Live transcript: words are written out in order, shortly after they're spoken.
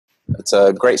it's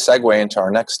a great segue into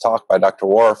our next talk by Dr.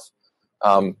 Warf.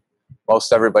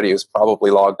 Most everybody who's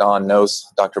probably logged on knows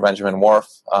Dr. Benjamin Warf.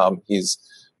 He's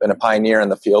been a pioneer in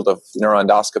the field of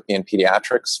neuroendoscopy in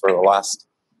pediatrics for the last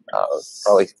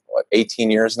probably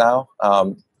 18 years now,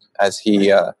 as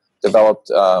he developed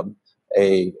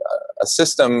a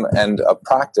system and a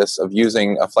practice of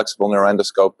using a flexible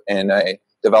neuroendoscope in a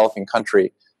developing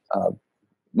country,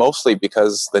 mostly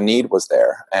because the need was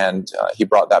there. And he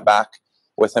brought that back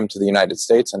with him to the United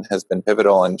States and has been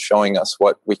pivotal in showing us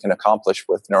what we can accomplish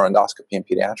with neuroendoscopy in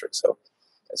pediatrics. So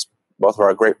it's both of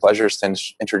our great pleasures to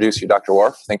introduce you, Dr.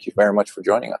 Warf. Thank you very much for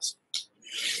joining us.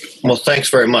 Well, thanks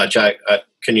very much.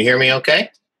 Can you hear me okay?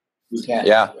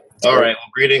 Yeah. All right.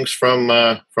 Well, greetings from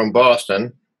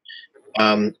Boston.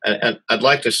 And I'd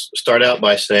like to start out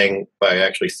by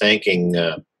actually thanking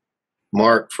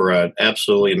Mark for an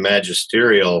absolutely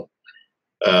magisterial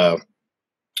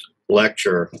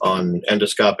lecture on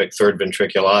endoscopic third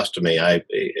ventriculostomy.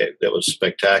 That was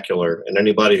spectacular. And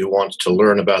anybody who wants to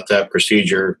learn about that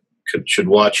procedure should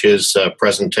watch his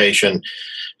presentation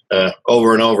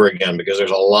over and over again, because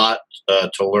there's a lot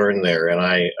to learn there. And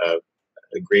I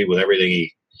agree with everything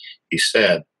he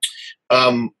said.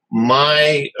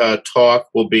 My talk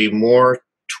will be more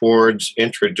towards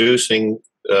introducing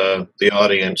the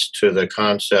audience to the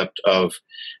concept of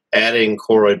adding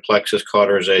choroid plexus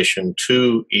cauterization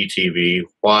to ETV,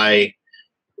 why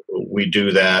we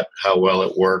do that, how well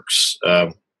it works,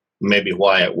 maybe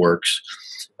why it works.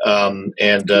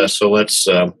 So let's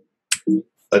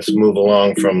move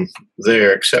along from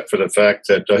there, except for the fact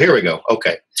that, here we go,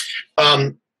 okay.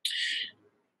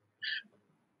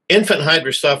 Infant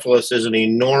hydrocephalus is an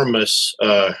enormous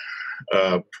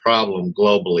problem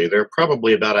globally. There are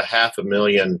probably about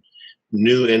 500,000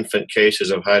 new infant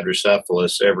cases of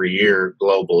hydrocephalus every year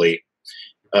globally.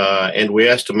 And we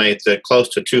estimate that close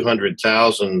to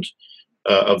 200,000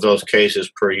 of those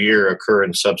cases per year occur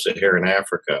in sub-Saharan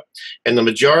Africa. And the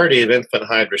majority of infant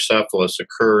hydrocephalus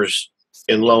occurs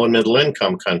in low and middle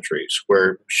income countries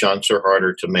where shunts are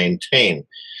harder to maintain.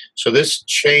 So this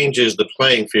changes the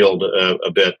playing field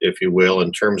a bit, if you will,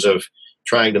 in terms of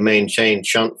trying to maintain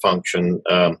shunt function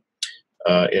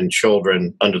in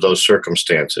children under those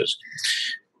circumstances.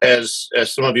 As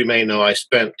some of you may know, I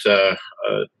spent a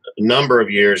number of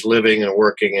years living and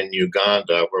working in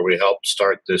Uganda, where we helped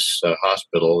start this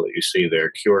hospital that you see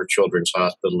there, Cure Children's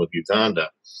Hospital of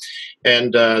Uganda.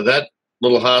 And that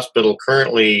little hospital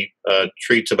currently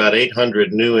treats about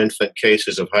 800 new infant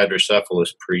cases of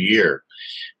hydrocephalus per year.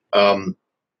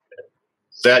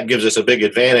 That gives us a big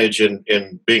advantage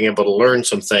in being able to learn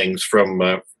some things from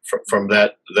that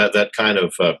kind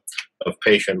of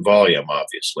patient volume,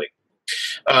 obviously.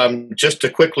 Just to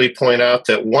quickly point out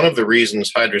that one of the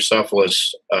reasons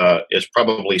hydrocephalus is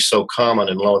probably so common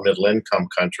in low and middle income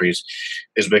countries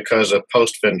is because of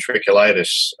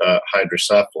post-ventriculitis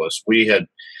hydrocephalus. We had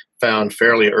found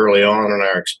fairly early on in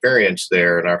our experience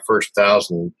there, in our first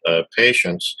 1,000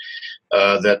 patients,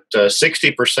 that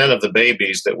 60% of the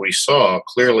babies that we saw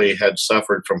clearly had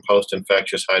suffered from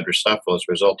post-infectious hydrocephalus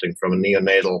resulting from a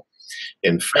neonatal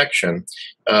infection.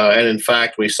 And in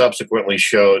fact, we subsequently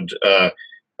showed,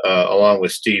 along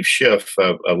with Steve Schiff,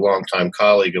 a longtime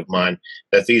colleague of mine,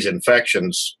 that these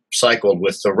infections cycled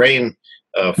with the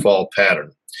rainfall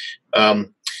pattern.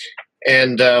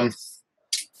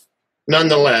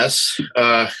 Nonetheless,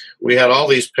 we had all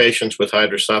these patients with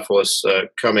hydrocephalus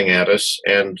coming at us,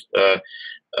 and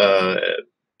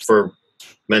for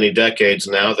many decades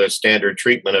now, the standard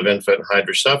treatment of infant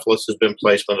hydrocephalus has been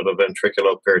placement of a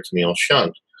ventriculoperitoneal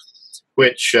shunt,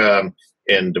 which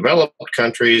in developed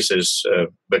countries has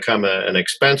become an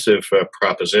expensive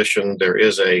proposition. There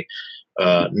is a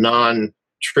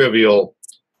non-trivial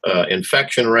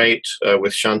infection rate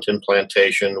with shunt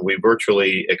implantation. We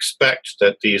virtually expect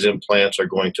that these implants are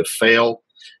going to fail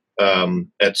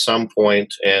at some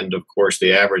point, and of course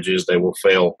the average is they will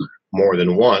fail more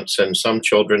than once, and some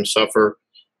children suffer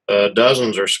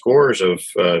dozens or scores of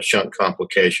shunt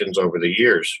complications over the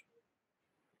years.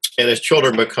 And as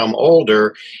children become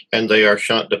older and they are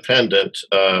shunt dependent,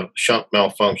 shunt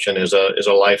malfunction is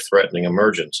a life-threatening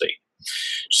emergency.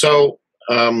 So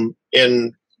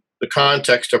in the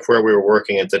context of where we were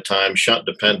working at the time, shunt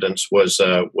dependence was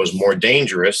more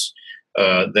dangerous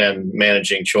than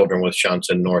managing children with shunts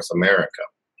in North America.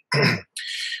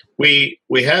 We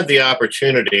had the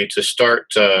opportunity to start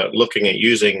looking at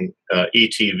using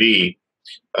ETV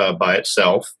by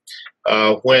itself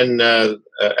when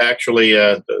actually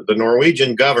the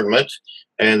Norwegian government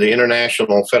and the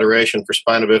International Federation for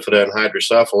Spina Bifida and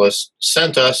Hydrocephalus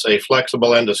sent us a flexible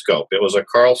endoscope. It was a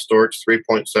Karl Storz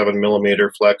 3.7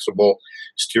 millimeter flexible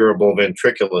steerable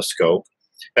ventriculoscope.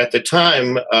 At the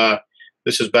time,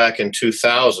 this is back in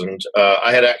 2000,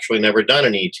 I had actually never done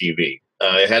an ETV.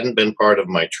 It hadn't been part of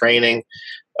my training.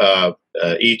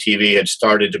 ETV had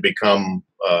started to become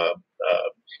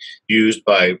used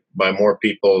by more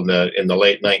people in the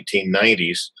late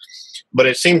 1990s. But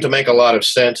it seemed to make a lot of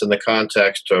sense in the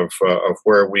context of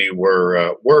where we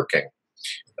were working.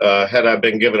 Had I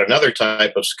been given another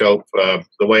type of scope,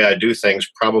 the way I do things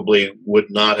probably would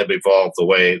not have evolved the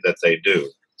way that they do.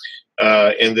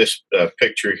 In this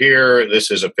picture here,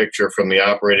 this is a picture from the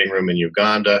operating room in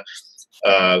Uganda.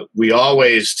 We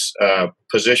always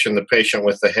position the patient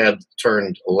with the head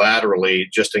turned laterally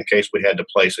just in case we had to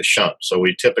place a shunt. So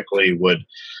we typically would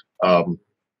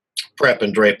prep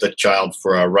and drape the child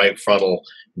for a right frontal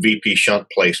VP shunt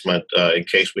placement in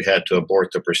case we had to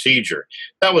abort the procedure.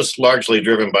 That was largely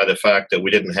driven by the fact that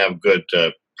we didn't have good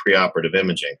preoperative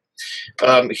imaging.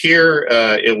 Here,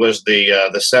 it was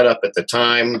the setup at the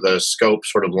time, the scope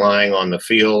sort of lying on the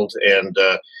field, and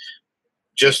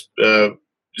just a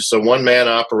one-man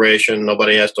operation.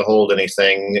 Nobody has to hold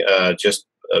anything, just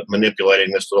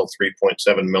manipulating this little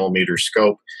 3.7 millimeter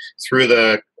scope through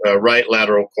the right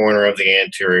lateral corner of the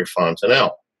anterior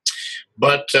fontanelle.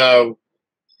 But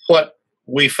what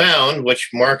we found, which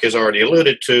Mark has already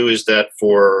alluded to, is that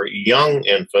for young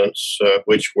infants,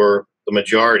 which were the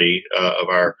majority of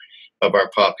our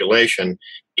population,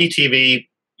 ETV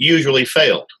usually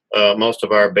failed. Most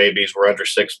of our babies were under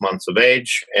 6 months of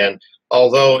age, and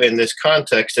although in this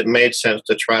context it made sense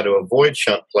to try to avoid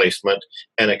shunt placement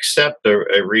and accept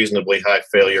a reasonably high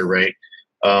failure rate,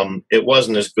 it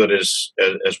wasn't as good as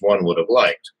one would have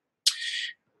liked.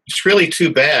 It's really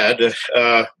too bad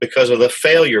because of the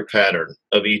failure pattern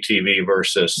of ETV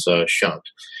versus shunt.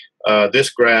 This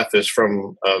graph is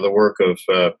from the work of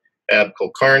Ab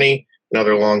Kulkarni,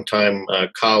 another longtime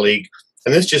colleague,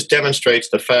 and this just demonstrates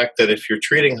the fact that if you're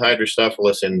treating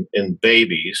hydrocephalus in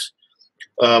babies,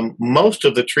 most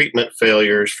of the treatment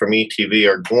failures from ETV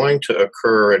are going to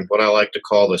occur in what I like to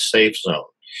call the safe zone.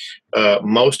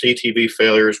 Most ETV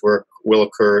failures will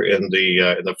occur in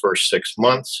the first 6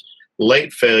 months.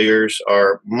 Late failures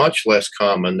are much less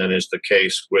common than is the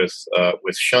case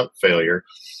with shunt failure,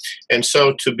 and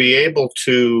so to be able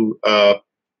to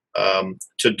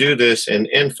do this in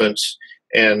infants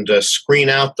and screen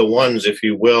out the ones, if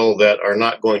you will, that are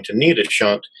not going to need a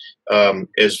shunt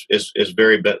is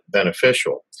very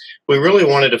beneficial. We really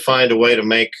wanted to find a way to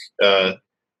make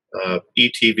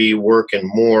ETV work in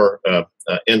more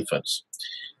infants.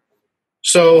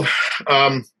 So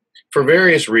for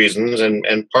various reasons,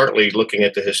 and partly looking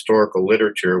at the historical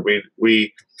literature,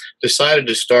 we decided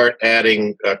to start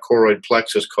adding choroid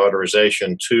plexus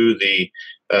cauterization to the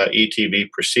ETV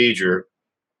procedure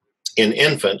in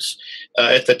infants.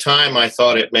 At the time, I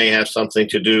thought it may have something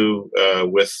to do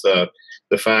with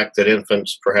the fact that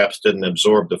infants perhaps didn't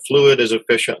absorb the fluid as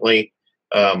efficiently.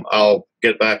 I'll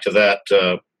get back to that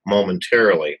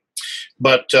momentarily.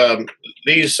 But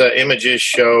these images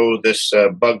show this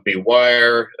Bugbee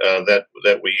wire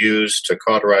that we use to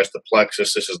cauterize the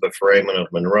plexus. This is the foramen of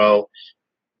Monroe.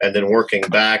 And then working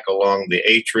back along the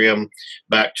atrium,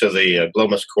 back to the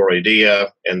glomus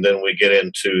choroidea, and then we get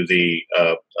into the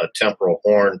temporal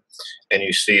horn, and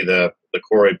you see the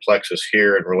choroid plexus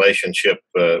here in relationship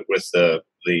with the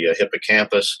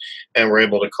hippocampus, and we're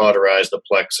able to cauterize the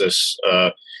plexus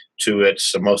to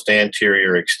its most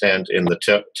anterior extent in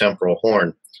the temporal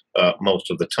horn most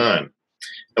of the time.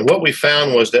 And what we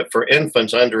found was that for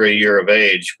infants under a year of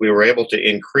age, we were able to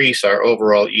increase our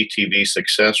overall ETV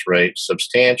success rate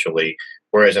substantially,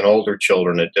 whereas in older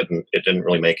children it didn't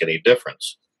really make any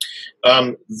difference.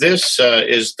 This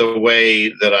is the way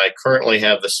that I currently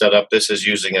have the setup. This is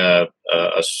using a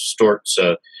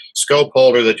Storz scope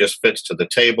holder that just fits to the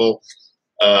table.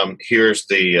 Here's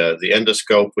the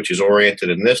endoscope, which is oriented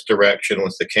in this direction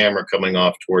with the camera coming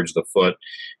off towards the foot,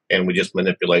 and we just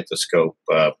manipulate the scope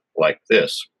like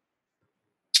this.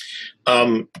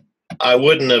 I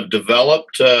wouldn't have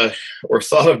developed or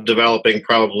thought of developing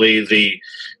probably the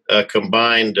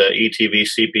combined ETV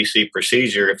CPC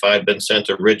procedure if I had been sent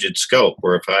a rigid scope,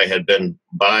 or if I had been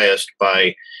biased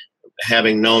by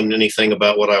having known anything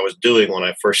about what I was doing when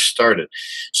I first started.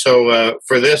 So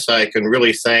for this, I can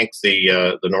really thank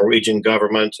the Norwegian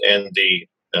government and the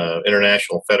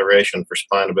International Federation for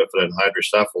Spina Bifida and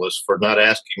Hydrocephalus for not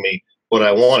asking me what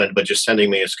I wanted, but just sending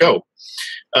me a scope.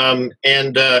 And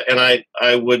I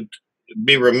would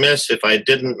be remiss if I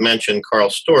didn't mention Karl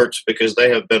Storz, because they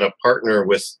have been a partner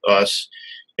with us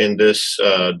in this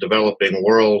developing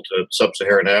world,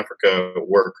 sub-Saharan Africa,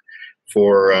 work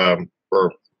for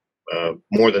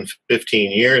more than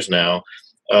 15 years now.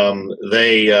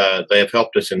 They have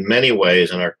helped us in many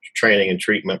ways in our training and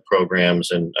treatment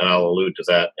programs, and I'll allude to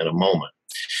that in a moment.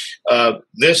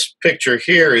 This picture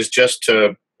here is just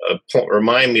to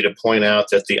remind me to point out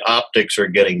that the optics are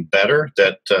getting better,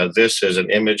 that this is an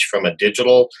image from a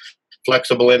digital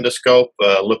flexible endoscope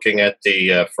looking at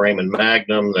the foramen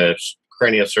magnum, the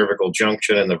craniocervical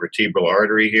junction, and the vertebral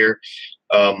artery here.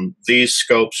 These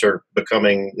scopes are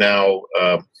becoming now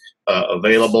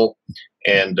available,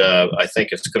 and I think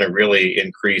it's going to really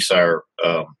increase our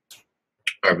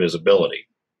visibility.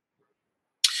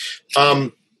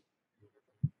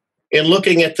 In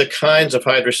looking at the kinds of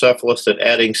hydrocephalus that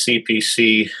adding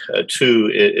CPC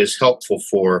to is helpful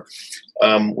for,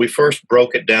 we first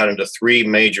broke it down into three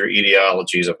major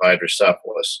etiologies of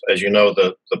hydrocephalus. As you know,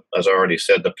 as I already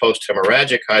said, the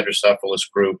post-hemorrhagic hydrocephalus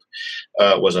group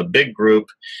was a big group.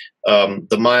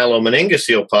 The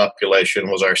myelomeningocele population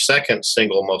was our second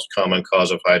single most common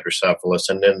cause of hydrocephalus,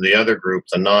 and then the other group,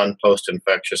 the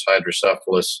non-post-infectious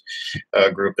hydrocephalus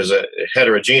group, is a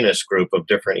heterogeneous group of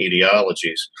different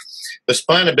etiologies. The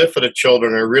spina bifida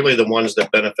children are really the ones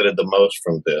that benefited the most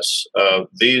from this.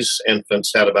 These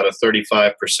infants had about a 35%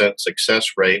 success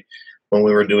rate when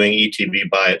we were doing ETV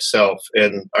by itself,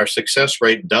 and our success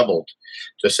rate doubled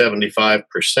to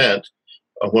 75%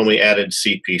 when we added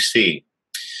CPC.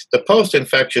 The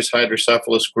post-infectious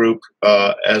hydrocephalus group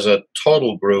as a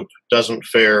total group doesn't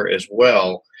fare as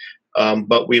well,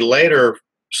 but we later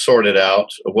sorted out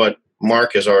what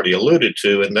Mark has already alluded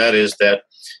to, and that is that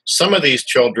some of these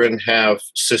children have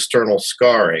cisternal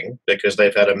scarring because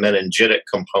they've had a meningitic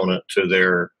component to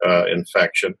their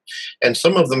infection, and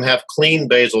some of them have clean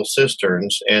basal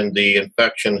cisterns, and the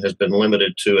infection has been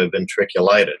limited to a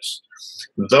ventriculitis.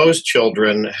 Those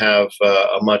children have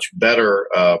a much better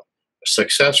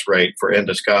success rate for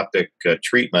endoscopic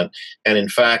treatment, and in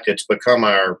fact, it's become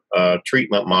our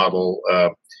treatment model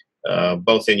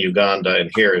both in Uganda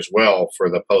and here as well for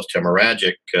the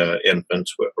post-hemorrhagic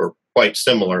infants, who are quite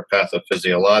similar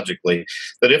pathophysiologically,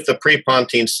 that if the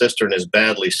prepontine cistern is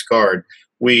badly scarred,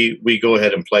 we go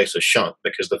ahead and place a shunt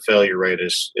because the failure rate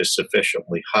is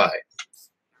sufficiently high.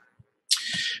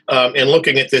 In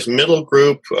looking at this middle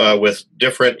group with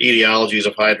different etiologies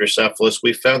of hydrocephalus,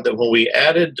 we found that when we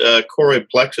added choroid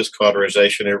plexus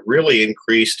cauterization, it really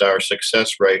increased our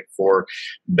success rate for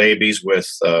babies with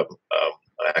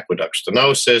aqueduct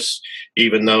stenosis,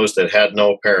 even those that had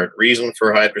no apparent reason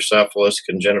for hydrocephalus,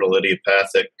 congenital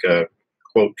idiopathic,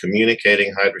 quote,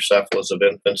 communicating hydrocephalus of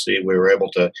infancy. We were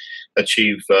able to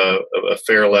achieve a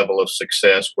fair level of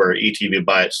success where ETV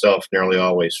by itself nearly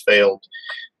always failed.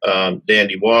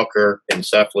 Dandy Walker,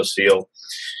 encephalocele.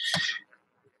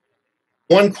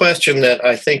 One question that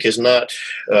I think is not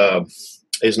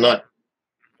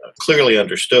clearly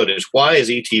understood is why is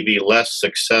ETV less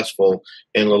successful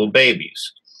in little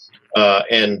babies?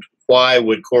 And why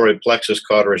would choroid plexus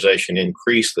cauterization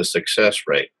increase the success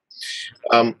rate?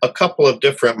 A couple of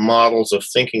different models of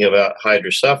thinking about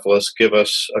hydrocephalus give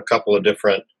us a couple of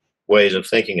different ways of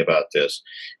thinking about this.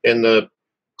 In the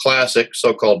classic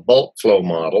so-called bulk flow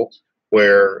model,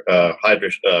 where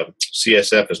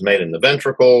CSF is made in the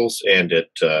ventricles and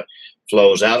it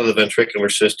flows out of the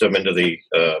ventricular system into the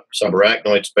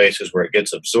subarachnoid spaces where it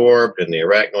gets absorbed in the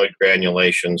arachnoid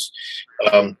granulations.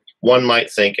 One might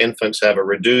think infants have a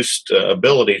reduced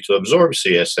ability to absorb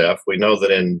CSF. We know that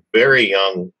in very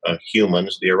young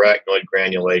humans, the arachnoid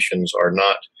granulations are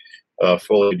not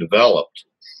fully developed,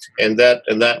 and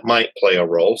that might play a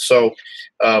role. So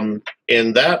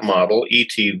in that model,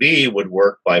 ETV would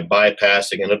work by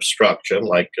bypassing an obstruction,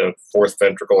 like a fourth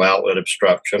ventricle outlet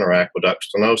obstruction or aqueduct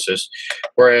stenosis,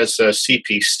 whereas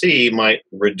CPC might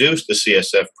reduce the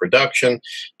CSF production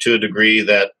to a degree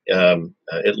that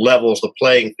it levels the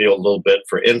playing field a little bit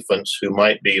for infants who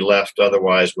might be left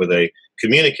otherwise with a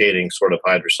communicating sort of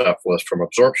hydrocephalus from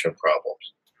absorption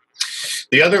problems.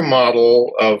 The other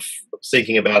model of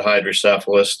thinking about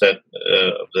hydrocephalus that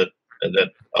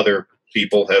other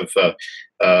people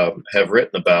have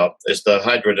written about is the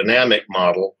hydrodynamic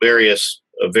model, various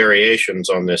variations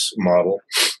on this model.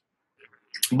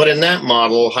 But in that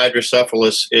model,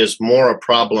 hydrocephalus is more a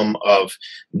problem of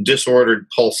disordered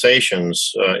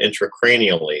pulsations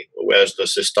intracranially as the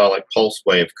systolic pulse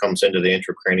wave comes into the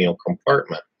intracranial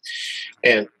compartment.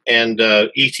 And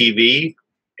ETV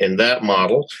in that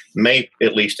model may,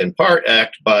 at least in part,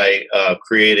 act by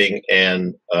creating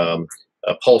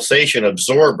a pulsation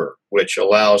absorber, which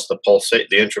allows the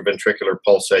intraventricular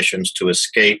pulsations to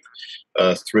escape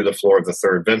through the floor of the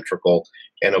third ventricle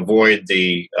and avoid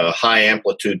the high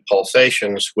amplitude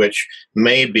pulsations, which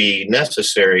may be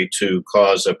necessary to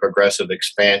cause a progressive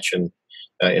expansion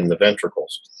in the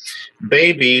ventricles.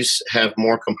 Babies have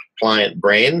more compliant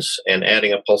brains, and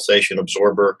adding a pulsation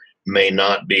absorber may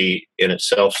not be in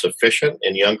itself sufficient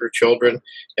in younger children.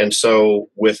 And so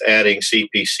with adding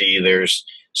CPC, there's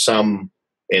some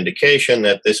indication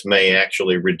that this may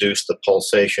actually reduce the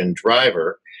pulsation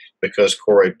driver, because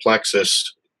choroid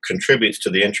plexus contributes to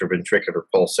the intraventricular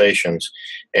pulsations,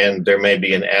 and there may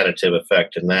be an additive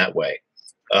effect in that way.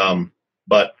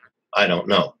 But I don't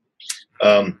know.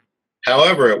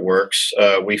 However it works,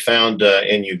 we found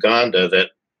in Uganda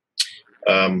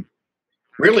that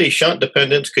really shunt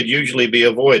dependence could usually be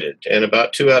avoided. And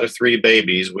about 2 out of 3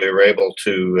 babies, we were able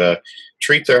to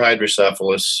treat their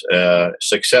hydrocephalus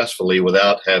successfully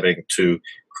without having to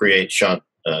create shunt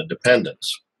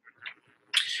dependence.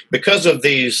 Because of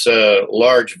these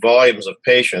large volumes of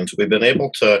patients, we've been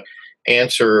able to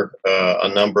answer a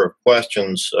number of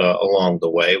questions along the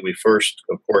way. We first,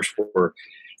 of course, were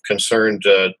concerned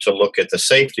to look at the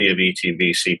safety of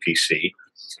ETV CPC.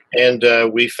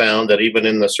 And we found that even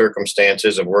in the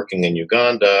circumstances of working in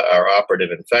Uganda, our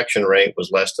operative infection rate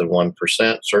was less than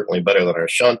 1%, certainly better than our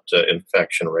shunt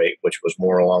infection rate, which was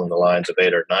more along the lines of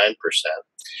 8 or 9%.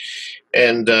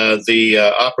 And the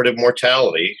operative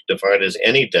mortality, defined as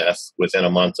any death within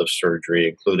a month of surgery,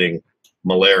 including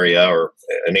malaria or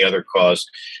any other cause,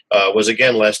 was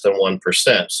again less than 1%.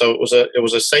 So it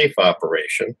was a safe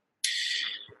operation.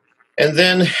 And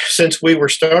then, since we were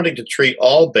starting to treat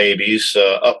all babies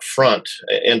up front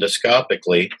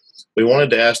endoscopically, we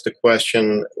wanted to ask the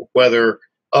question whether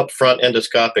upfront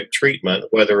endoscopic treatment,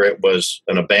 whether it was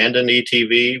an abandoned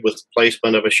ETV with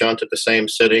placement of a shunt at the same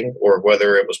sitting, or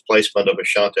whether it was placement of a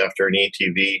shunt after an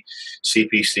ETV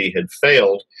CPC had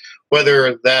failed,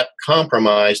 whether that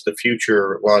compromised the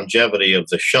future longevity of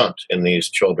the shunt in these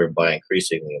children by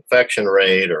increasing the infection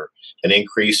rate or an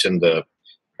increase in the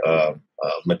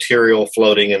material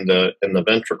floating in the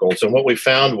ventricles. And what we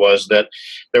found was that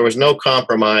there was no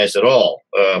compromise at all.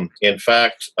 In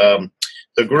fact,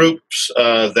 the groups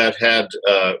that had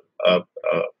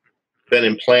been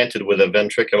implanted with a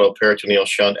ventriculoperitoneal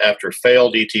shunt after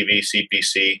failed ETV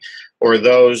CPC, or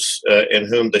those in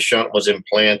whom the shunt was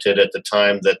implanted at the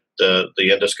time that the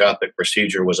endoscopic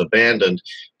procedure was abandoned,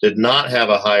 did not have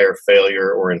a higher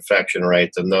failure or infection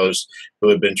rate than those who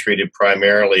had been treated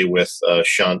primarily with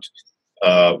shunt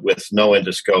with no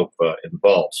endoscope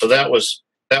involved. So that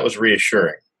was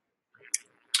reassuring.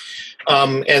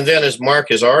 And then, as Mark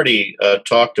has already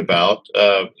talked about,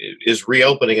 is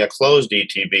reopening a closed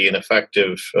ETV an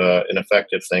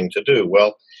effective thing to do?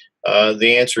 Well,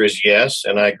 the answer is yes,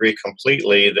 and I agree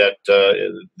completely that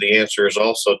the answer is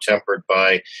also tempered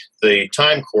by the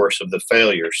time course of the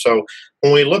failure. So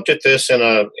when we looked at this in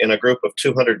a group of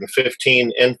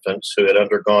 215 infants who had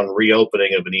undergone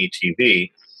reopening of an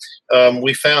ETV,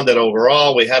 we found that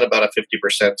overall we had about a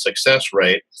 50% success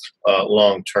rate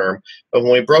long term. But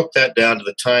when we broke that down to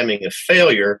the timing of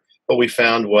failure, what we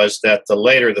found was that the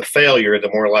later the failure,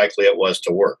 the more likely it was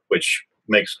to work, which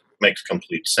makes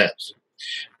complete sense.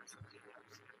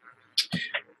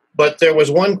 But there was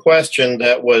one question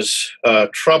that was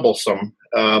troublesome,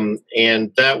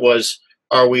 and that was,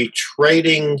 are we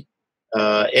trading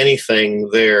anything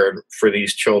there for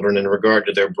these children in regard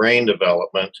to their brain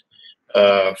development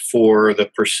for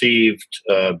the perceived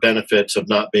benefits of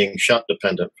not being shunt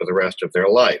dependent for the rest of their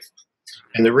life?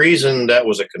 And the reason that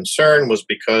was a concern was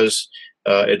because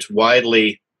it's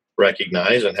widely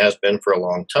recognized, and has been for a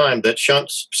long time, that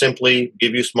shunts simply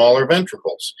give you smaller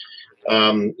ventricles.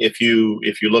 If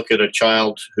you look at a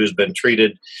child who's been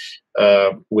treated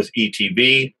with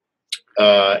ETV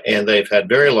and they've had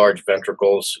very large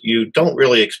ventricles, you don't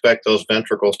really expect those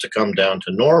ventricles to come down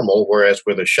to normal, whereas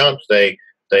with a shunt they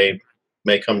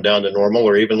may come down to normal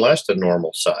or even less than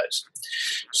normal size.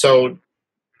 So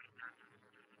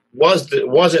was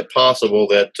it possible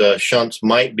that shunts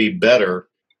might be better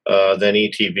than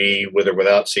ETV with or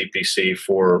without CPC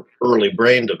for early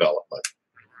brain development?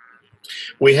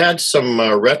 We had some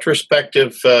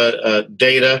retrospective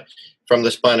data from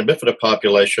the spina bifida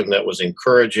population that was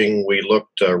encouraging. We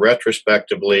looked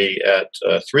retrospectively at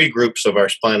 3 groups of our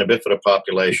spina bifida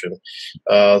population,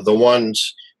 the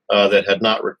ones that had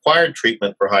not required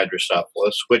treatment for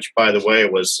hydrocephalus, which, by the way,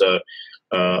 was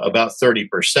about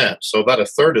 30%. So about a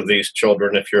third of these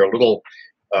children, if you're a little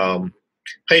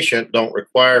patient, don't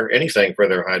require anything for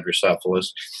their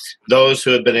hydrocephalus. Those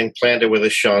who have been implanted with a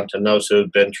shunt, and those who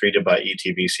have been treated by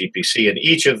ETV CPC. And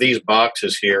each of these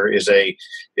boxes here is a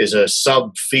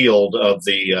subfield of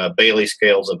the Bailey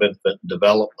scales of infant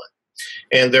development.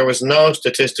 And there was no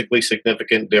statistically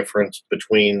significant difference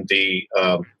between the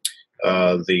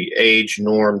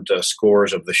age-normed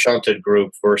scores of the shunted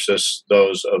group versus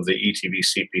those of the ETV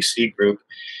CPC group.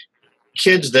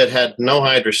 Kids that had no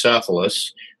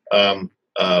hydrocephalus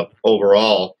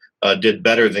overall did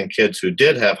better than kids who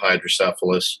did have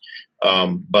hydrocephalus,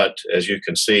 but as you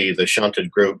can see, the shunted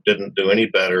group didn't do any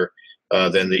better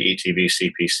than the ETV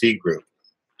CPC group.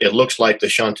 It looks like the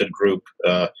shunted group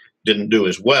didn't do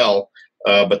as well,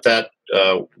 but that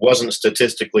wasn't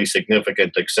statistically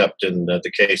significant, except in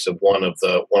the case of one of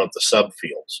the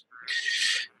subfields.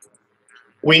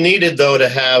 We needed, though, to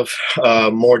have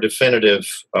more definitive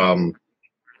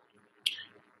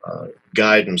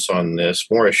guidance on this,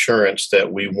 more assurance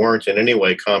that we weren't in any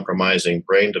way compromising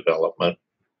brain development.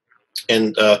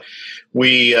 And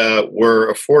we were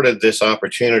afforded this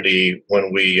opportunity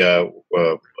when we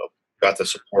got the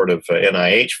support of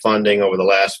NIH funding over the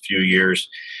last few years,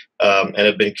 and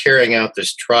have been carrying out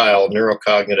this trial,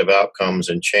 neurocognitive outcomes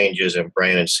and changes in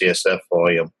brain and CSF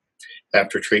volume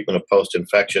after treatment of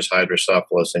post-infectious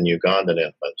hydrocephalus in Ugandan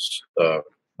infants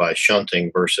by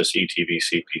shunting versus ETV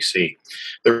CPC.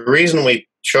 The reason we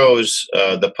chose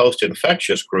the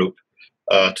post-infectious group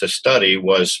to study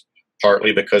was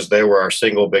partly because they were our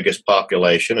single biggest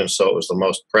population, and so it was the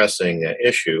most pressing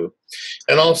issue,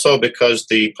 and also because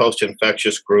the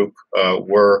post-infectious group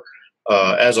were,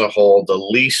 as a whole, the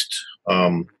least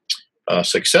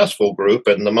successful group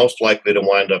and the most likely to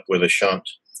wind up with a shunt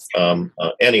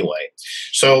anyway.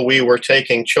 So we were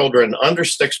taking children under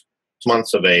 6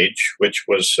 months of age, which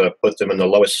was put them in the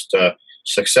lowest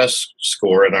success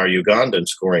score in our Ugandan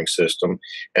scoring system,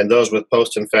 and those with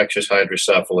post-infectious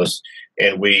hydrocephalus,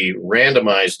 and we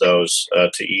randomized those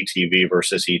to ETV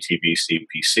versus ETV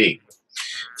CPC.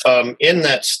 In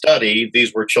that study,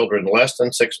 these were children less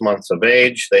than 6 months of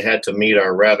age. They had to meet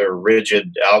our rather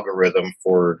rigid algorithm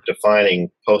for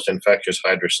defining post-infectious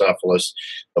hydrocephalus.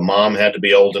 The mom had to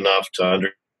be old enough to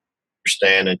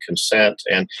understand and consent,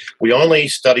 and we only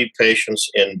studied patients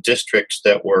in districts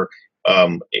that were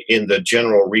in the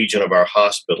general region of our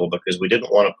hospital, because we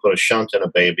didn't want to put a shunt in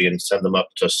a baby and send them up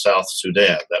to South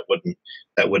Sudan.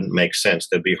 That wouldn't make sense.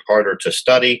 They'd be harder to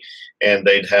study, and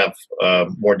they'd have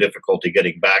more difficulty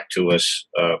getting back to us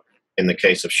in the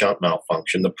case of shunt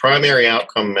malfunction. The primary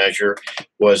outcome measure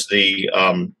was the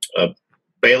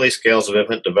Bailey Scales of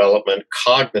Infant Development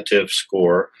cognitive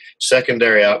score.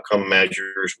 Secondary outcome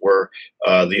measures were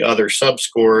the other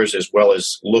subscores, as well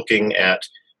as looking at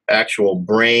actual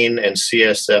brain and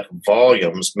CSF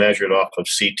volumes measured off of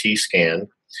CT scan,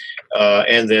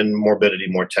 and then morbidity,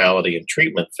 mortality, and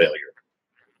treatment failure.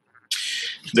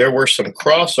 There were some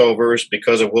crossovers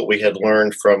because of what we had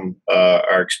learned from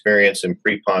our experience in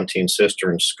prepontine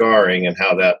cistern scarring and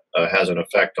how that has an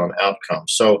effect on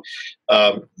outcomes. So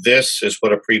this is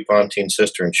what a prepontine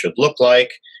cistern should look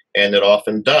like, and it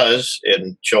often does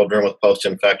in children with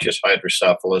post-infectious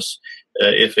hydrocephalus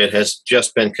if it has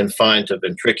just been confined to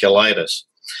ventriculitis.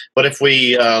 But if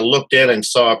we looked in and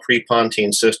saw a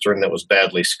prepontine cistern that was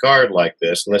badly scarred like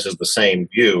this, and this is the same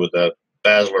view, the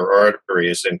basilar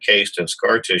artery is encased in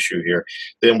scar tissue here,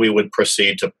 then we would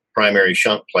proceed to primary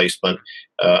shunt placement,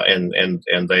 and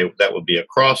that would be a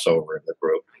crossover in the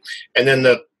group. And then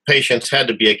the patients had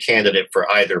to be a candidate for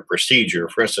either procedure.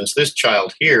 For instance, this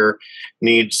child here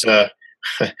needs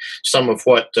some of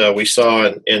what we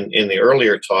saw in the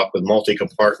earlier talk with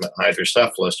multi-compartment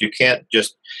hydrocephalus. You can't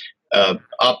just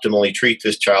optimally treat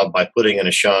this child by putting in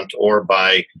a shunt or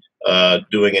by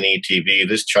doing an ETV.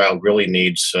 This child really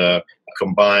needs a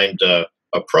combined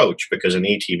approach, because an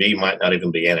ETV might not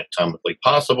even be anatomically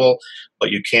possible,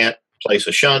 but you can't place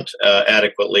a shunt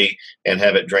adequately and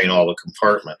have it drain all the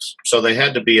compartments. So they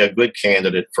had to be a good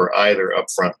candidate for either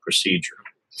upfront procedure.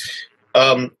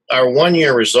 Our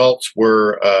one-year results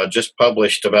were just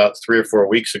published about 3 or 4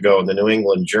 weeks ago in the New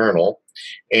England Journal,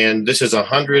 and this is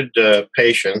 100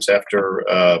 patients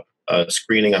after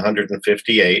screening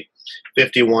 158.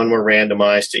 51 were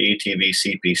randomized to ETV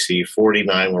CPC,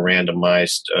 49 were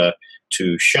randomized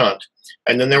to shunt,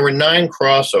 and then there were 9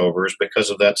 crossovers because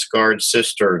of that scarred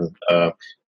cistern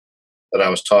that I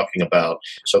was talking about.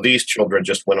 So these children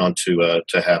just went on to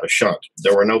have a shunt.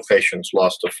 There were no patients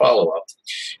lost to follow-up.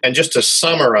 And just to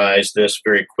summarize this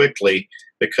very quickly,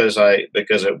 because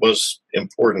it was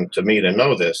important to me to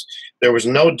know this, there was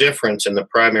no difference in the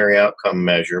primary outcome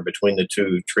measure between the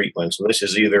 2 treatments. And this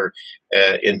is either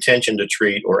intention to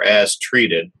treat or as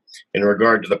treated. In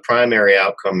regard to the primary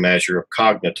outcome measure of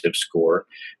cognitive score,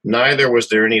 neither was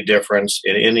there any difference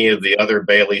in any of the other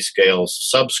Bailey Scales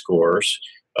subscores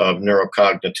of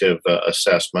neurocognitive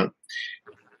assessment.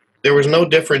 there was no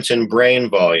difference in brain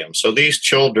volume. So these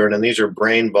children, and these are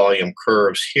brain volume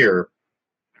curves here,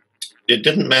 it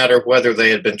didn't matter whether they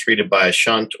had been treated by a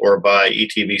shunt or by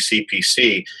ETV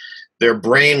CPC, their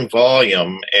brain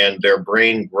volume and their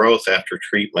brain growth after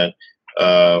treatment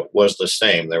was the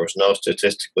same. There was no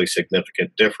statistically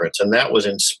significant difference. And that was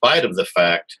in spite of the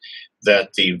fact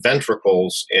that the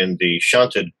ventricles in the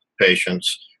shunted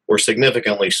patients were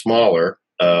significantly smaller,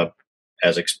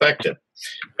 as expected.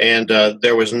 And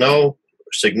there was no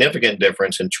significant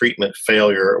difference in treatment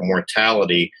failure or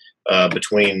mortality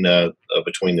between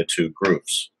the two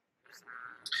groups.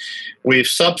 We've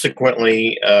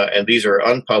subsequently, and these are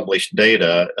unpublished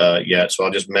data yet, so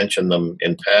I'll just mention them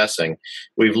in passing.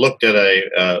 We've looked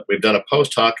at we've done a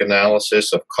post hoc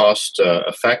analysis of cost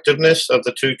effectiveness of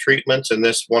the two treatments in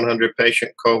this 100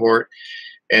 patient cohort,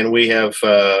 and we have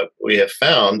found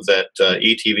that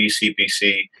ETV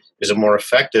CPC is a more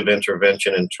effective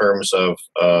intervention in terms of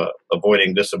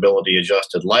avoiding disability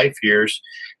adjusted life years.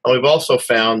 And we've also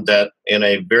found that in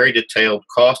a very detailed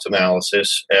cost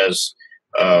analysis, as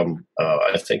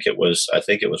I think it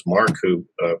was Mark who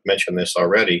mentioned this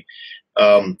already,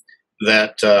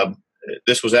 that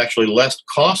this was actually less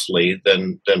costly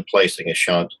than placing a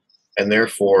shunt, and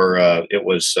therefore it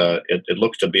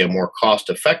looks to be a more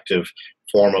cost-effective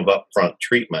form of upfront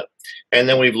treatment. And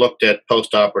then we've looked at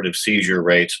postoperative seizure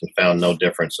rates and found no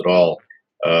difference at all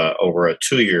over a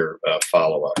 2-year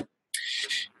follow-up.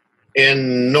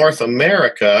 In North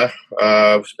America,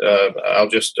 I'll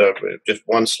just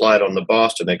one slide on the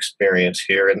Boston experience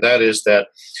here, and that is that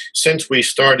since we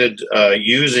started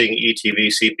using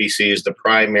ETV CPC as the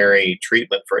primary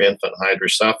treatment for infant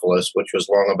hydrocephalus, which was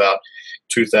long about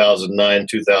 2009,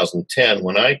 2010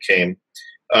 when I came,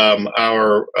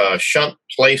 our shunt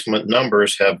placement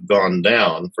numbers have gone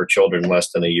down for children less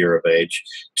than a year of age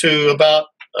to about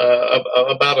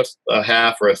a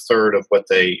half or a third of what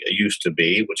they used to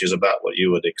be, which is about what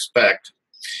you would expect.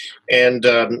 And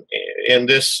in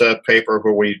this paper,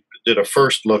 where we did a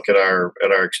first look at our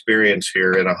experience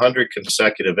here, in 100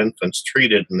 consecutive infants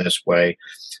treated in this way,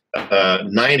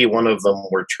 91 of them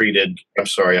were treated.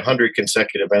 100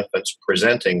 consecutive infants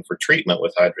presenting for treatment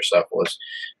with hydrocephalus.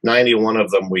 91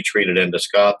 of them we treated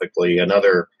endoscopically.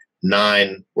 Another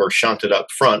 9 were shunted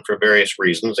up front for various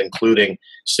reasons, including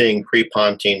seeing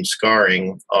prepontine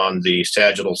scarring on the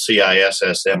sagittal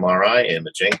CISS MRI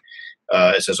imaging,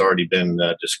 as has already been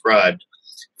described.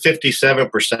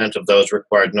 57% of those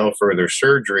required no further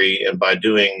surgery, and by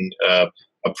doing at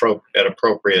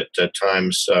appropriate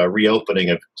times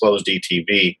reopening of closed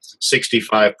ETV,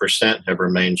 65% have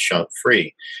remained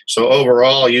shunt-free. So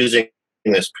overall, using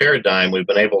this paradigm, we've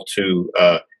been able to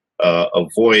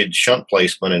avoid shunt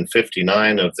placement in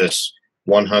 59 of this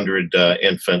 100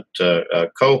 infant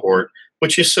cohort,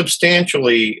 which is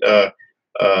substantially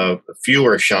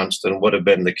fewer shunts than would have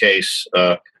been the case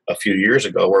a few years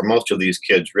ago, where most of these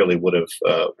kids really would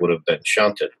have been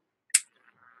shunted.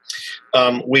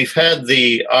 We've had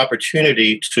the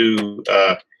opportunity to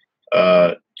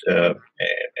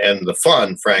and the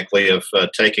fun, frankly, of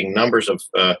taking numbers of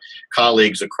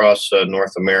colleagues across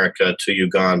North America to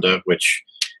Uganda, which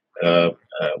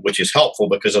is helpful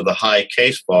because of the high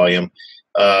case volume,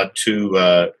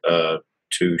 to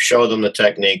show them the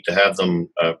technique, to have them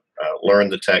learn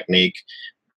the technique,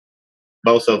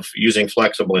 both of using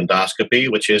flexible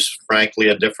endoscopy, which is frankly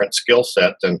a different skill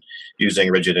set than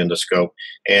using rigid endoscope,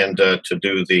 and to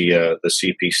do the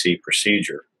CPC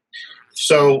procedure.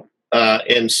 So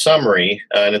in summary,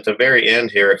 and at the very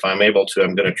end here, if I'm able to,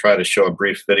 I'm going to try to show a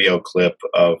brief video clip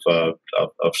of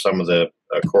some of the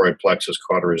choroid plexus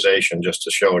cauterization, just to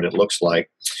show what it looks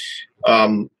like.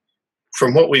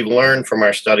 From what we've learned from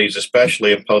our studies,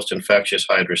 especially in post-infectious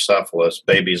hydrocephalus,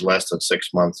 babies less than 6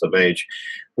 months of age,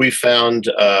 we found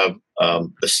the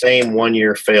same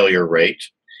 1-year failure rate.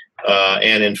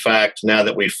 And in fact, now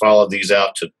that we've followed these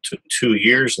out to 2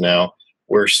 years now,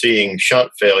 we're seeing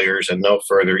shunt failures and no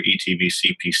further ETV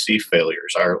CPC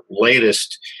failures. Our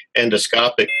latest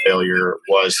endoscopic failure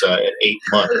was at 8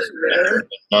 months, and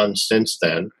none since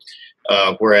then,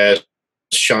 whereas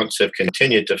shunts have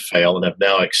continued to fail and have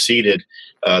now exceeded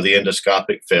the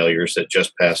endoscopic failures that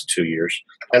just passed 2 years,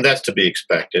 and that's to be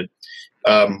expected.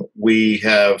 We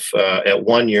have at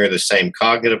 1 year the same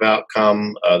cognitive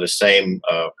outcome, the same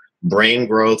brain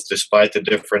growth despite the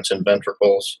difference in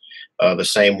ventricles, the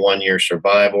same 1-year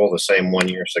survival, the same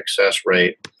 1-year success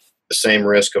rate, the same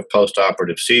risk of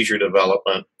postoperative seizure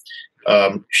development.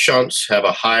 Shunts have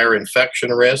a higher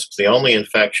infection risk. The only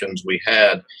infections we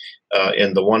had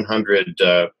in the 100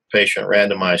 patient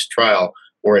randomized trial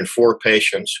were in 4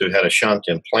 patients who had a shunt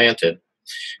implanted,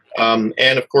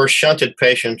 And of course, shunted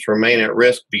patients remain at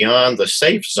risk beyond the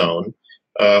safe zone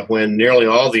when nearly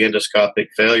all the endoscopic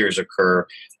failures occur.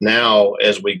 Now,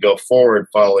 as we go forward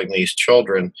following these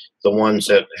children, the ones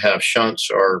that have shunts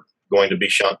are going to be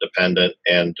shunt dependent,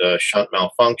 and shunt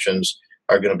malfunctions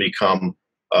are going to become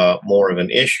more of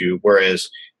an issue. Whereas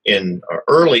in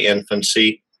early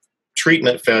infancy,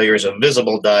 treatment failure is a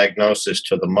visible diagnosis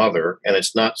to the mother, and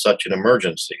it's not such an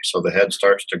emergency. So the head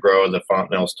starts to grow, the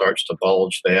fontanelle starts to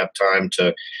bulge. They have time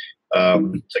to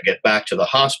get back to the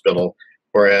hospital.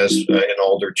 Whereas in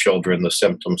older children, the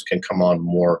symptoms can come on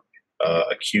more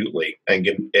acutely and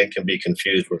can be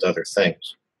confused with other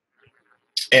things.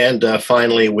 And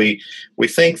finally, we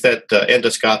think that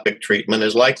endoscopic treatment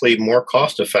is likely more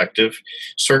cost-effective,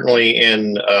 certainly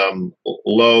in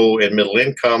low and middle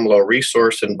income, low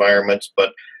resource environments,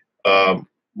 but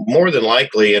more than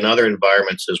likely in other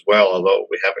environments as well, although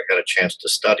we haven't had a chance to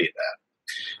study that.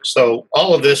 So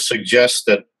all of this suggests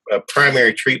that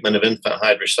primary treatment of infant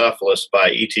hydrocephalus by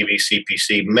ETV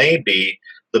CPC may be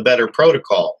the better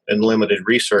protocol in limited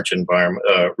resource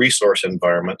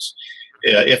environments,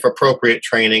 if appropriate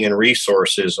training and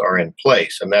resources are in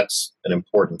place. And that's an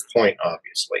important point,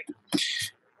 obviously.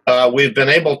 We've been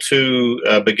able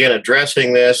to begin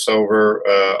addressing this over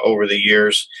the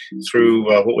years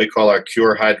through what we call our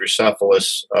Cure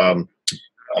Hydrocephalus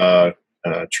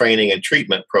training and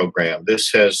treatment program. This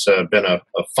has been a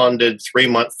funded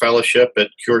 3-month fellowship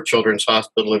at Cure Children's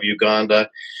Hospital of Uganda.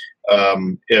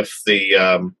 If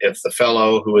the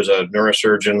fellow, who is a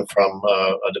neurosurgeon from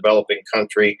a developing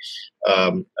country,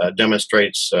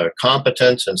 demonstrates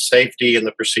competence and safety in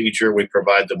the procedure, we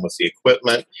provide them with the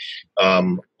equipment.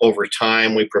 Over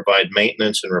time, we provide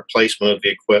maintenance and replacement of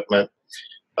the equipment.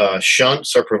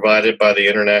 Shunts are provided by the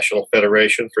International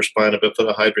Federation for Spina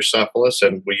Bifida Hydrocephalus,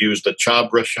 and we use the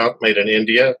Chabra shunt made in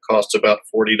India. It costs about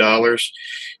 $40,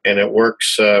 and it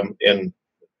works in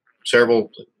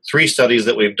 3 studies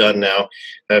that we've done now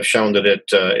have shown that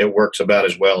it works about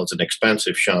as well as an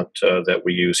expensive shunt that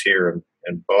we use here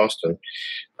in Boston.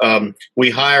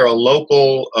 We hire a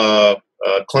local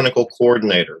clinical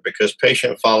coordinator because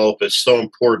patient follow-up is so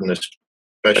important,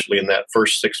 especially in that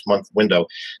first 6-month window,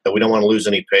 that we don't want to lose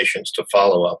any patients to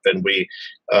follow-up. And we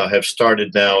have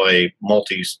started now a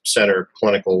multi-center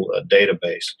clinical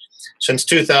database. Since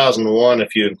 2001,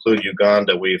 if you include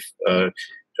Uganda, we've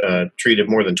treated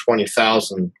more than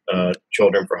 20,000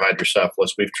 children for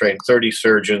hydrocephalus. We've trained 30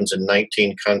 surgeons in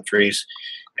 19 countries,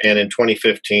 and in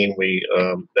 2015,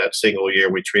 that single year,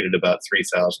 we treated about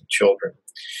 3,000 children.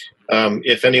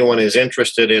 If anyone is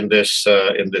interested in this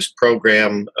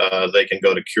program, they can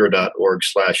go to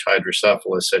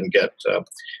cure.org/hydrocephalus and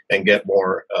get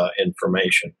more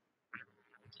information.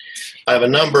 I have a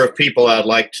number of people I'd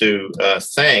like to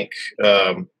thank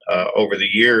over the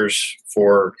years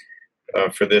for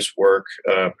this work,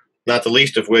 not the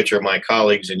least of which are my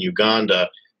colleagues in Uganda,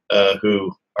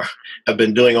 who have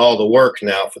been doing all the work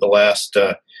now for the last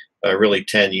really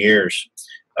 10 years.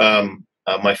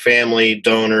 My family,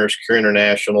 donors, Cure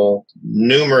International,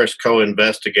 numerous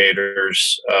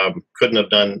co-investigators. Couldn't have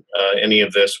done any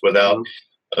of this without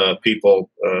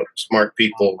smart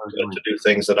people to do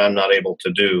things that I'm not able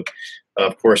to do.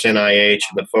 Of course, NIH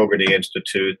and the Fogarty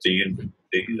Institute, the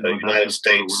United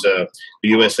States, the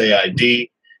USAID,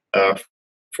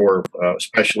 for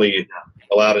especially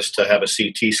allowed us to have a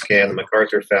CT scan, the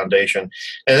MacArthur Foundation,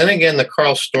 and then again the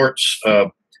Carl Stortz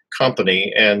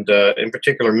company, and in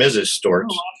particular Mrs.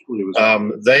 Stortz.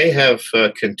 They have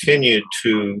continued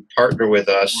to partner with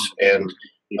us and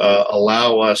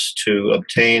allow us to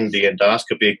obtain the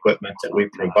endoscopy equipment that we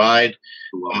provide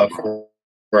for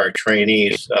our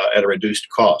trainees at a reduced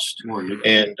cost,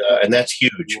 and that's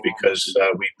huge because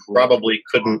we probably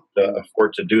couldn't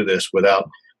afford to do this without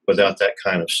that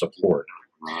kind of support.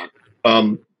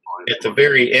 At the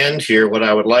very end here, what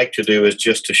I would like to do is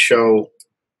just to show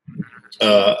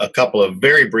a couple of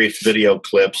very brief video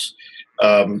clips.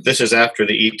 This is after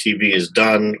the ETV is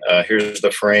done. Here's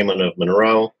the foramen of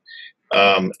Monroe,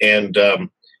 and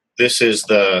this is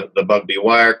the Bugby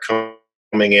wire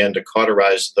coming in to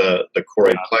cauterize the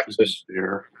choroid plexus.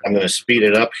 I'm going to speed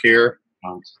it up here.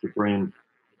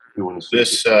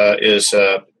 This is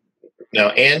now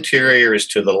anterior is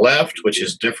to the left, which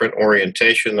is different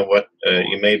orientation than what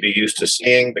you may be used to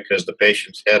seeing because the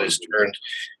patient's head is turned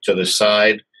to the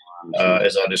side,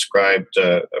 as I described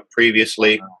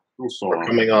previously. We're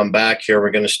coming on back here.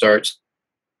 We're going to start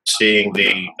seeing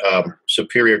the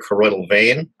superior choroidal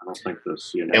vein.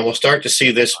 And we'll start to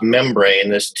see this membrane,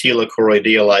 this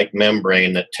telechoroidea-like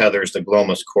membrane that tethers the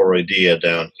glomus choroidea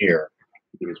down here.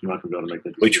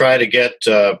 We try to get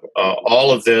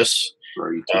all of this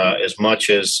as much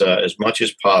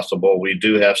as possible. We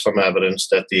do have some evidence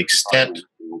that the extent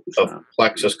of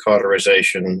plexus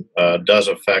cauterization does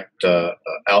affect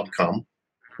outcome.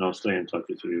 And I'll stay in touch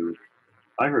with you.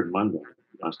 I heard Monday,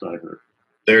 last I heard.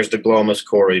 There's the glomus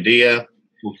choroidea.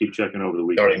 We'll keep checking over the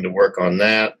weekend. Starting to work on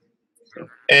that. Okay.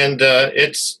 And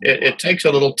it takes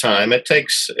a little time. It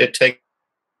takes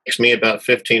me about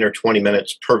 15 or 20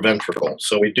 minutes per ventricle.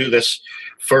 So we do this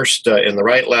first in the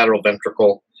right lateral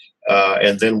ventricle,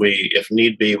 and then we, if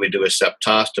need be, we do a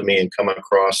septostomy and come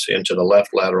across into the left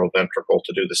lateral ventricle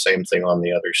to do the same thing on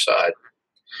the other side.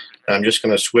 I'm just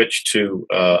going to switch to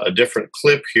a different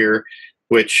clip here,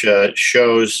 which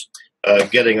shows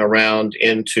getting around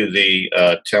into the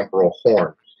temporal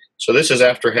horn. So this is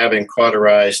after having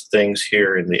cauterized things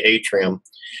here in the atrium.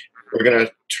 We're going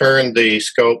to turn the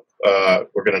scope,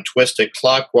 we're going to twist it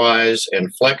clockwise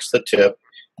and flex the tip,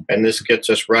 and this gets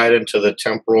us right into the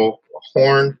temporal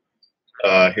horn.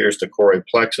 Here's the choroid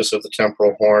plexus of the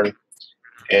temporal horn,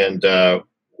 and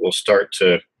we'll start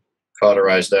to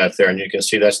cauterize that there, and you can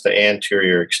see that's the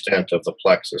anterior extent of the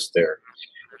plexus there.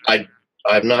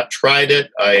 I've not tried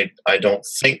it. I don't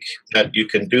think that you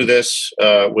can do this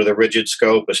with a rigid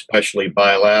scope, especially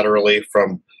bilaterally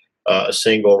from a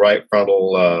single right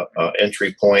frontal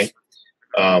entry point,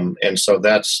 and so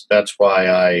that's why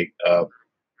I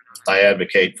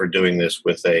advocate for doing this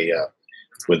with a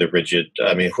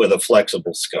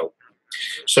flexible scope.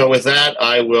 So with that,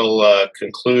 I will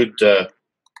conclude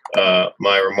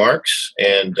my remarks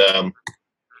and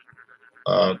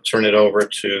turn it over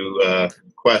to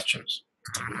questions.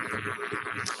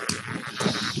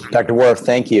 Dr. Warf,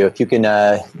 thank you. If you can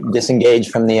disengage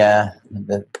from your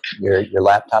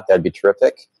laptop, that'd be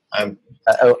terrific. I'm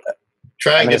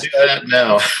trying to do that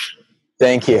now.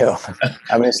 Thank you.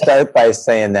 I'm going to start by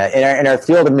saying that in our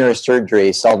field of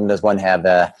neurosurgery, seldom does one have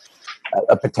a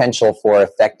potential for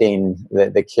affecting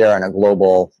the care on a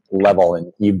global level,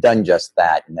 and you've done just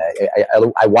that. And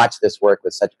I watch this work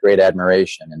with such great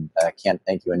admiration, and I can't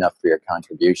thank you enough for your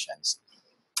contributions.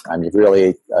 You've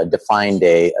really defined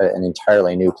an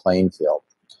entirely new playing field.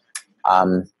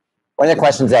 One of the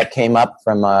questions that came up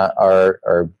from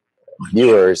our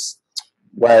viewers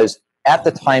was, at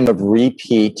the time of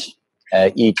repeat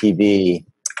ETV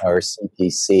or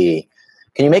CPC,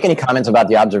 can you make any comments about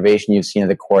the observation you've seen of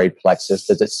the choroid plexus?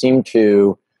 Does it seem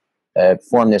to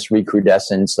form this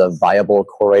recrudescence of viable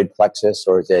choroid plexus,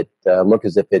 or does it look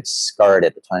as if it's scarred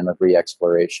at the time of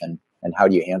re-exploration? And how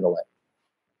do you handle it?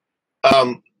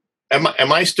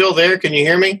 Am I still there? Can you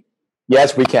hear me?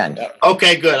 Yes, we can.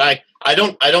 Okay, good. I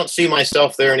don't see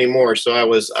myself there anymore, so I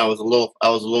was a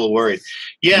little worried.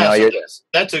 Yeah, no,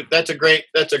 so that's a great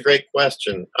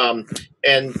question.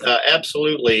 And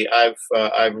absolutely,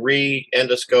 I've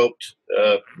re-endoscoped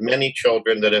many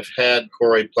children that have had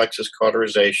choroid plexus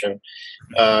cauterization,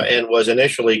 and was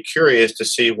initially curious to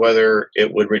see whether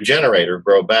it would regenerate or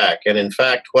grow back. And in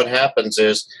fact, what happens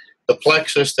is the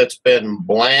plexus that's been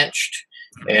blanched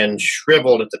and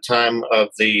shriveled at the time of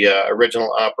the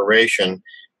original operation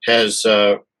has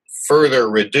further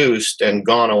reduced and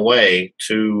gone away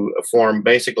to form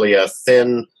basically a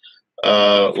thin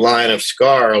line of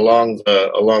scar along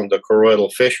the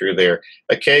choroidal fissure there.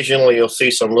 Occasionally, you'll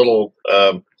see some little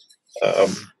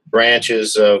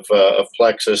branches of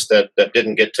plexus that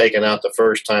didn't get taken out the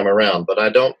first time around, but I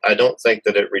don't think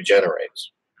that it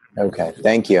regenerates. Okay,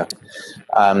 thank you.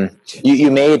 You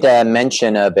made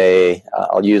mention of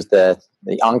I'll use the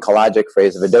oncologic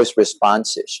phrase of a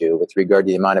dose-response issue with regard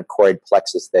to the amount of choroid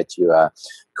plexus that you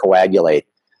coagulate.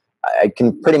 I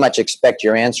can pretty much expect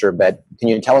your answer, but can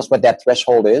you tell us what that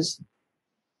threshold is?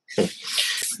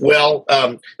 Well,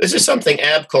 this is something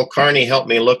Ab Kulkarni helped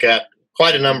me look at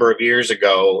quite a number of years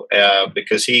ago,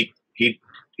 because he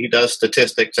does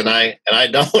statistics and I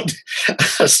don't.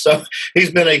 So he's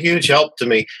been a huge help to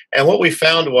me. And what we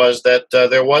found was that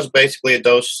there was basically a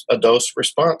dose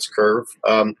response curve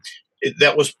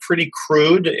that was pretty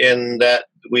crude, in that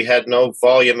we had no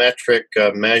volumetric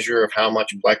measure of how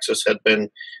much plexus had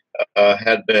been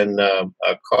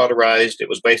cauterized. It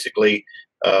was basically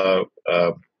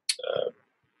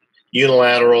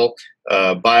unilateral,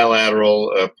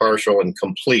 bilateral, partial, and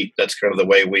complete. That's kind of the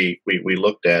way we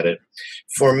looked at it.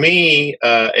 For me,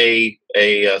 a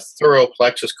thorough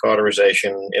plexus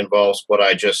cauterization involves what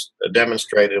I just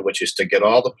demonstrated, which is to get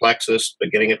all the plexus,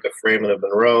 beginning at the foramen of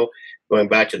Monroe, going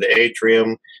back to the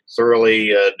atrium,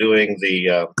 thoroughly doing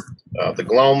the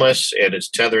glomus and its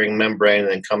tethering membrane,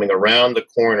 and then coming around the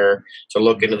corner to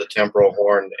look into the temporal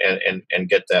horn and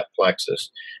get that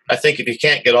plexus. I think if you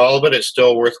can't get all of it, it's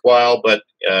still worthwhile, but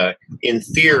in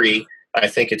theory, I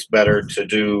think it's better to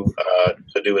do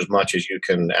as much as you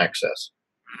can access.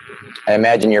 I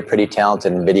imagine you're pretty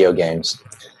talented in video games.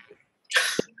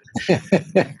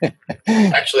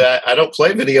 Actually, I don't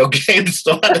play video games,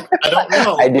 so I don't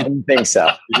know. I didn't think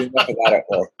so. You didn't know about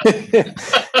it.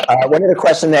 One other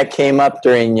question that came up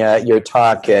during your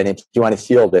talk, and if you want to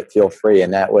field it, feel free,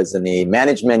 and that was in the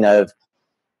management of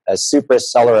a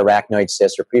suprasellar arachnoid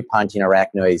cyst or prepontine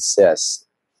arachnoid cyst.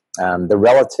 The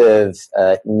relative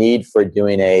need for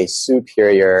doing a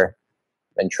superior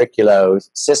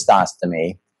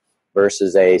ventriculocystostomy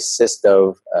versus a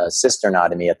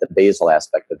cysternotomy at the basal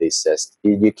aspect of these cysts. Do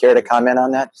you care to comment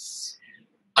on that?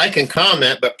 I can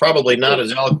comment, but probably not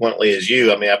as eloquently as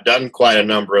you. I mean, I've done quite a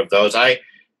number of those.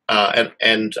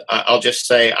 And I'll just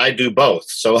say I do both.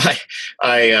 So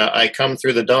I come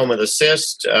through the dome of the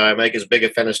cyst, I make as big a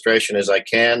fenestration as I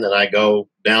can, then I go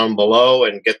down below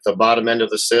and get the bottom end of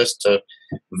the cyst to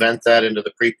vent that into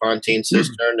the prepontine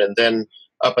cistern, and then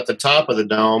up at the top of the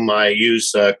dome, I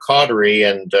use cautery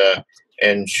and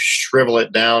shrivel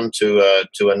it down to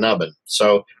a nubbin.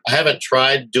 So I haven't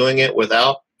tried doing it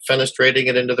without fenestrating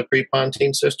it into the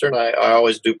prepontine cistern. I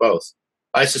always do both.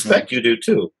 I suspect you do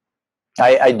too.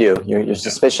 I do. Your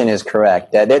suspicion is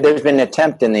correct. There's been an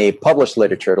attempt in the published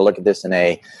literature to look at this in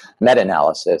a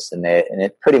meta-analysis, and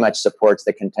it pretty much supports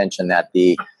the contention that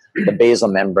the basal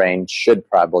membrane should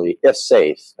probably, if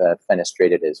safe,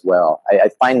 fenestrate it as well. I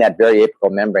find that variapical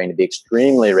membrane to be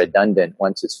extremely redundant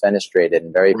once it's fenestrated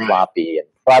and very floppy, and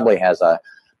probably has a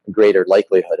greater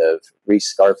likelihood of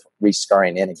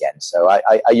rescarring in again. So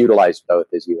I utilize both,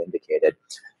 as you indicated.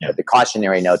 Yeah. But the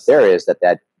cautionary note there is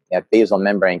that basal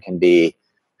membrane can be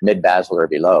mid-basal or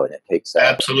below, and it takes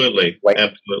absolutely.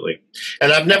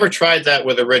 And I've never tried that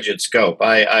with a rigid scope.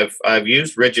 I've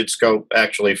used rigid scope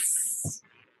actually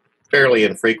fairly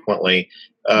infrequently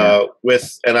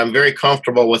and I'm very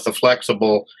comfortable with the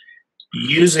flexible,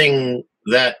 using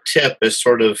that tip as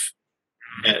sort of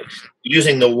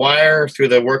using the wire through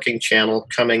the working channel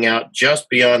coming out just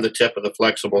beyond the tip of the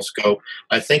flexible scope.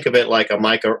 I think of it like a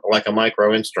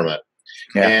micro instrument.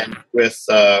 Yeah. And with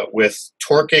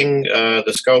torquing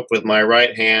the scope with my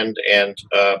right hand and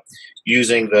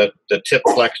using the tip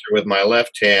flexor with my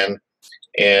left hand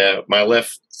and my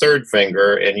left third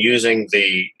finger, and using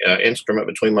the instrument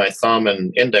between my thumb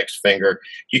and index finger,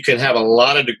 you can have a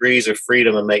lot of degrees of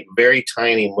freedom and make very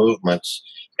tiny movements.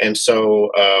 And so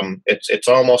it's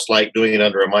almost like doing it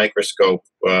under a microscope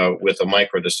with a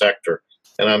microdissector.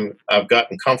 And I've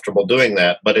gotten comfortable doing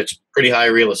that, but it's pretty high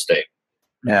real estate.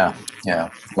 Yeah.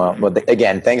 Well,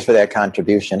 again, thanks for that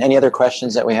contribution. Any other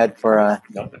questions that we had for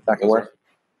Dr. Warf?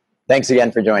 Thanks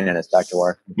again for joining us, Dr.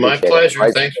 Warf. My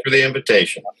pleasure. Thanks for the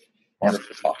invitation.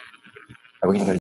 Wonderful. Are we going to